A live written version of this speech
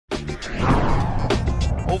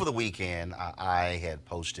Over the weekend, I had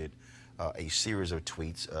posted a series of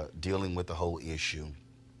tweets dealing with the whole issue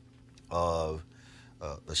of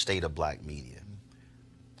the state of black media.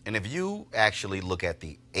 And if you actually look at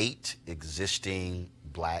the 8 existing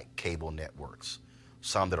black cable networks,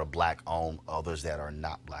 some that are black owned, others that are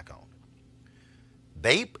not black owned,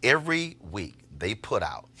 every week they put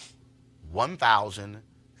out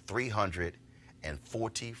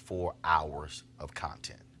 1,344 hours of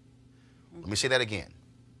content. Let me say that again.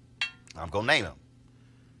 I'm going to name them.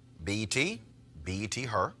 BET, BET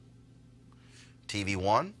Her, TV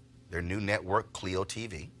One, their new network, Clio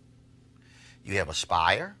TV. You have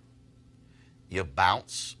Aspire, you have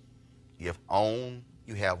Bounce, you have OWN,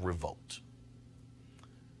 you have Revolt.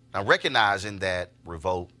 Now, recognizing that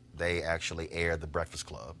Revolt, they actually air The Breakfast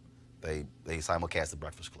Club. They simulcast The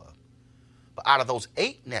Breakfast Club. But out of those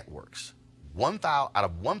 8 networks, out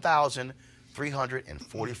of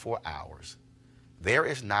 1,344 hours, there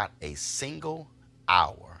is not a single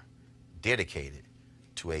hour dedicated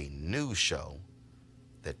to a news show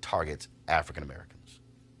that targets African Americans.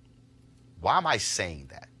 Why am I saying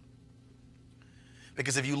that?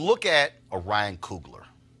 Because if you look at a Ryan Coogler,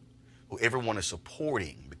 who everyone is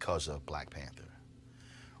supporting because of Black Panther,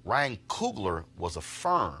 Ryan Coogler was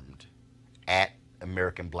affirmed at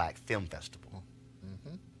American Black Film Festival.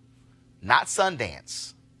 Mm-hmm. Not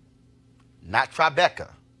Sundance, not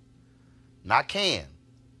Tribeca, not Cannes,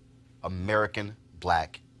 American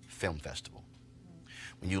Black Film Festival.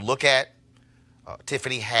 When you look at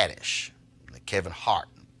Tiffany Haddish, Kevin Hart,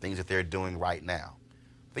 things that they're doing right now,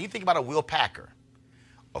 then you think about a Will Packer,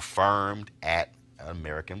 affirmed at an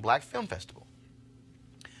American Black Film Festival.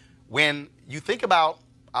 When you think about,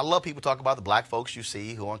 I love people talk about the black folks you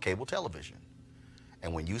see who are on cable television.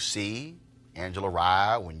 And when you see Angela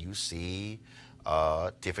Rye, when you see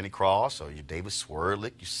Tiffany Cross or your David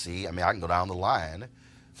Swirlick, you see, I mean, I can go down the line.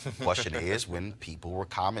 The question is, when people were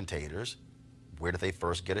commentators, where did they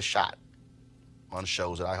first get a shot on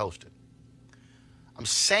shows that I hosted? I'm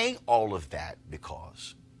saying all of that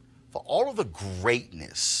because for all of the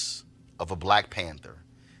greatness of a Black Panther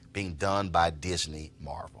being done by Disney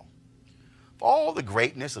Marvel, for all the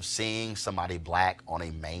greatness of seeing somebody black on a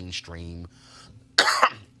mainstream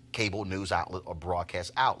cable news outlet or broadcast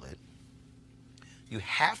outlet, you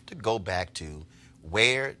have to go back to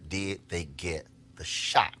where did they get the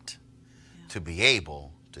shot to be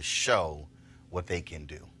able to show what they can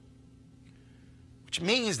do. Which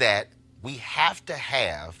means that we have to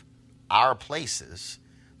have our places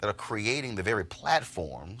that are creating the very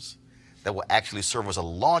platforms that will actually serve as a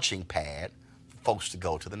launching pad for folks to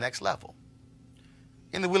go to the next level.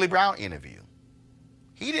 In the Willie Brown interview,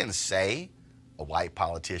 he didn't say a white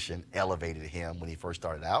politician elevated him when he first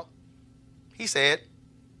started out. He said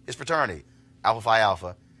his fraternity, Alpha Phi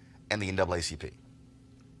Alpha, and the NAACP.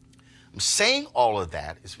 I'm saying all of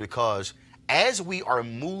that is because as we are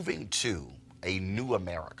moving to a new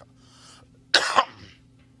America,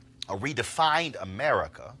 a redefined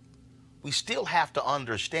America, we still have to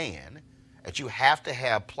understand that you have to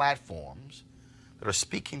have platforms that are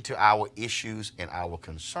speaking to our issues and our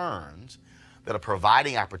concerns, that are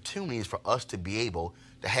providing opportunities for us to be able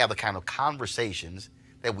to have the kind of conversations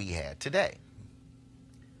that we had today.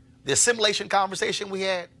 The assimilation conversation we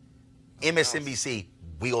had, MSNBC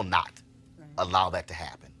will not allow that to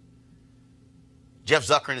happen. Jeff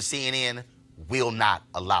Zucker and CNN will not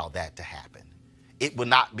allow that to happen. It will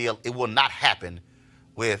not happen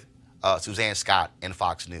with Suzanne Scott and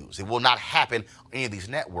Fox News. It will not happen on any of these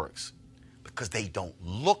networks because they don't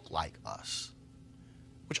look like us.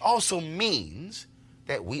 Which also means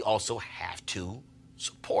that we also have to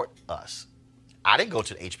support us. I didn't go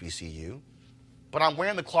to the HBCU, but I'm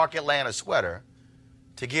wearing the Clark Atlanta sweater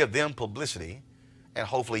to give them publicity, and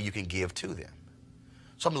hopefully you can give to them.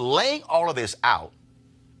 So I'm laying all of this out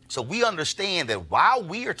so we understand that while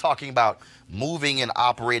we are talking about moving and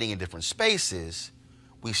operating in different spaces,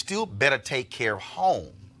 we still better take care of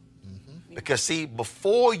home. Mm-hmm. Because see,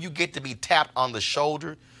 before you get to be tapped on the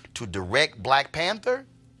shoulder to direct Black Panther,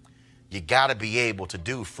 you got to be able to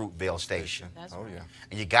do Fruitvale Station. That's right. Yeah.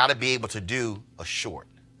 And you got to be able to do a short.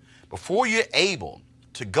 Before you're able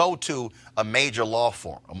to go to a major law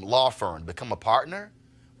firm, become a partner,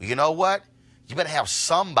 you know what? You better have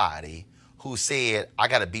somebody who said, I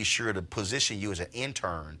got to be sure to position you as an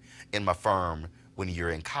intern in my firm when you're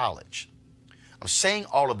in college. I'm saying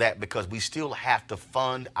all of that because we still have to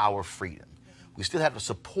fund our freedom. We still have to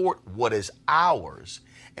support what is ours,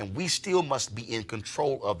 and we still must be in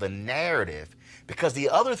control of the narrative, because the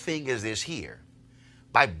other thing is this here.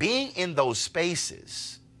 By being in those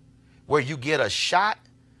spaces where you get a shot,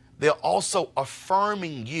 they're also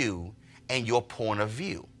affirming you and your point of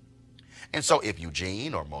view. And so if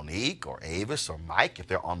Eugene or Monique or Avis or Mike, if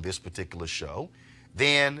they're on this particular show,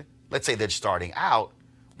 then let's say they're starting out,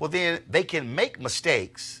 well, then they can make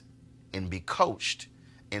mistakes and be coached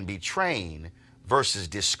and be trained versus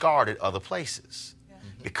discarded other places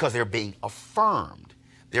because they're being affirmed,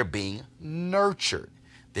 they're being nurtured,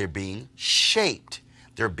 they're being shaped,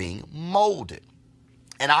 they're being molded.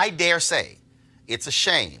 And I dare say it's a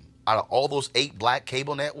shame out of all those 8 black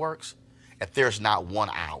cable networks if there's not 1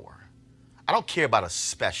 hour. I don't care about a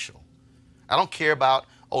special. I don't care about,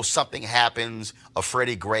 oh, something happens, a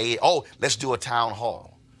Freddie Gray, oh, let's do a town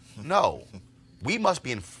hall. No, we must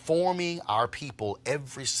be informing our people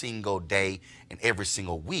every single day and every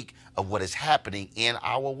single week of what is happening in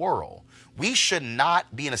our world. We should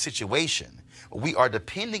not be in a situation where we are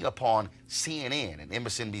depending upon CNN and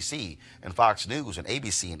MSNBC and Fox News and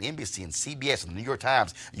ABC and NBC and CBS and the New York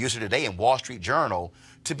Times, USA Today and Wall Street Journal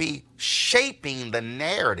to be shaping the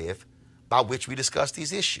narrative by which we discuss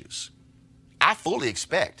these issues. I fully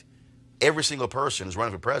expect every single person who's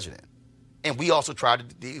running for president, and we also try to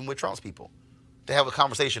deal with Trump's people, to have a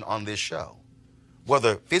conversation on this show,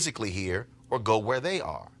 whether physically here or go where they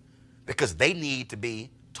are, because they need to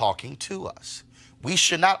be talking to us. We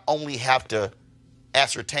should not only have to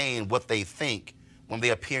ascertain what they think when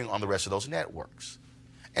they're appearing on the rest of those networks.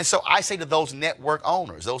 And so I say to those network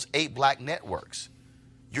owners, those 8 black networks,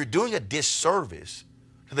 you're doing a disservice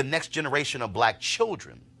to the next generation of black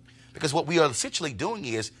children, because what we are essentially doing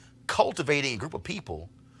is cultivating a group of people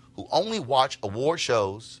who only watch award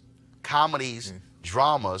shows, comedies,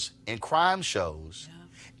 dramas, and crime shows,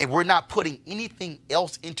 and we're not putting anything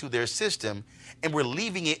else into their system, and we're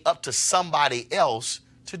leaving it up to somebody else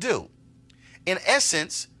to do. In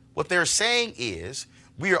essence, what they're saying is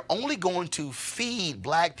we are only going to feed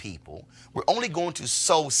black people, we're only going to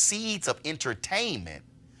sow seeds of entertainment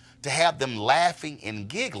to have them laughing and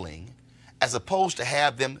giggling as opposed to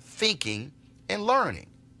have them thinking and learning.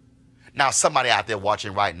 Now, somebody out there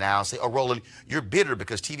watching right now say, oh, Roland, you're bitter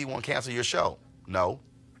because TV won't cancel your show. No.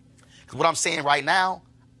 Because what I'm saying right now,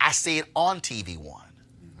 I say it on TV One.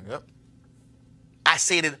 Yep. I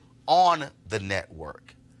said it on the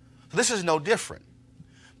network. So this is no different.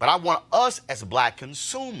 But I want us as black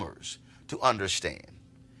consumers to understand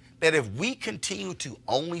that if we continue to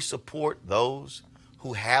only support those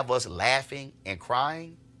who have us laughing and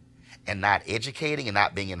crying and not educating and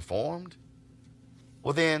not being informed,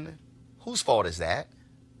 well then, whose fault is that?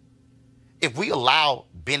 If we allow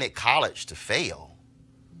Bennett College to fail,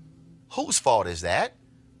 whose fault is that?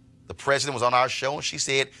 The president was on our show and she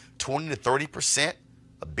said 20 to 30%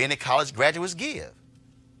 of Bennett College graduates give.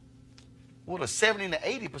 Well, the 70 to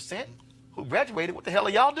 80% who graduated, what the hell are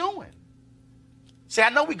y'all doing? See, I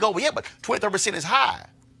know we go, yeah, but 20 to 30% is high.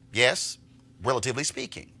 Yes, relatively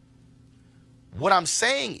speaking. What I'm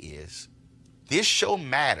saying is this show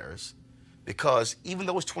matters because even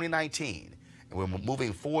though it's 2019 and we're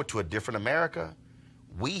moving forward to a different America,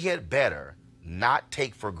 we had better not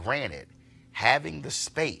take for granted having the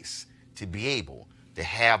space to be able to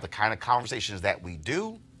have the kind of conversations that we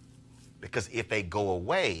do, because if they go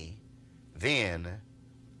away, then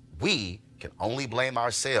we can only blame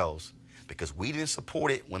ourselves because we didn't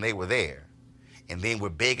support it when they were there. And then we're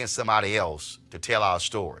begging somebody else to tell our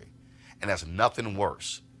story. And that's nothing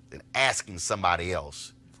worse than asking somebody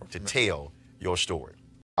else to tell your story.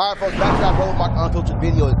 All right, folks, back to our Roland Martin Unfiltered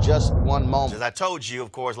video in just one moment. As I told you,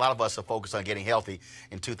 of course, a lot of us are focused on getting healthy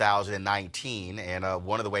in 2019, and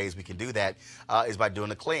one of the ways we can do that is by doing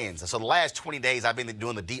the cleanse. And so the last 20 days, I've been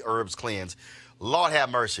doing the D-Herbs cleanse. Lord have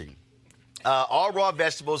mercy. All raw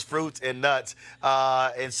vegetables, fruits, and nuts.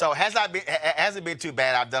 And so hasn't been too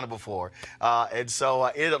bad. I've done it before. And so I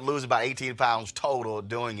ended up losing about 18 pounds total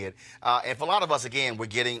doing it. And for a lot of us, again, we're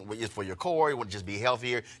getting, just for your core, you want to just be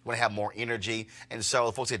healthier, you want to have more energy. And so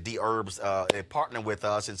the folks at D-Herbs, they partner with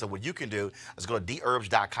us. And so what you can do is go to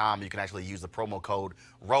dherbs.com. You can actually use the promo code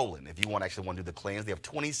Roland if you want to do the cleanse. They have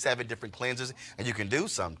 27 different cleanses, and you can do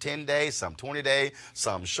some 10 days, some 20 days,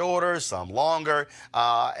 some shorter, some longer.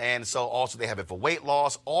 And so also they have it for weight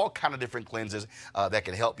loss, all kind of different cleanses that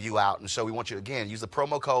can help you out. And so we want you, again, use the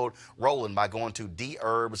promo code Roland by going to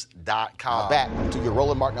dherbs.com. Back to your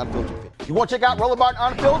Roland Martin Unfiltered. You want to check out Roland Martin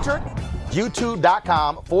Unfiltered?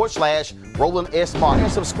 YouTube.com/Roland S. Martin.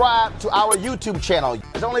 And subscribe to our YouTube channel.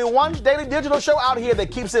 There's only one daily digital show out here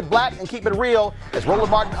that keeps it black and keep it real. It's Roland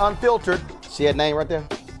Martin Unfiltered. See that name right there?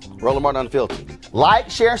 Roland Martin Unfiltered. Like,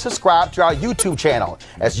 share, and subscribe to our YouTube channel.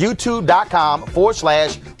 That's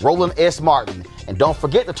youtube.com/Roland S. Martin. And don't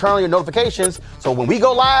forget to turn on your notifications so when we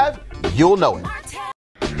go live, you'll know it.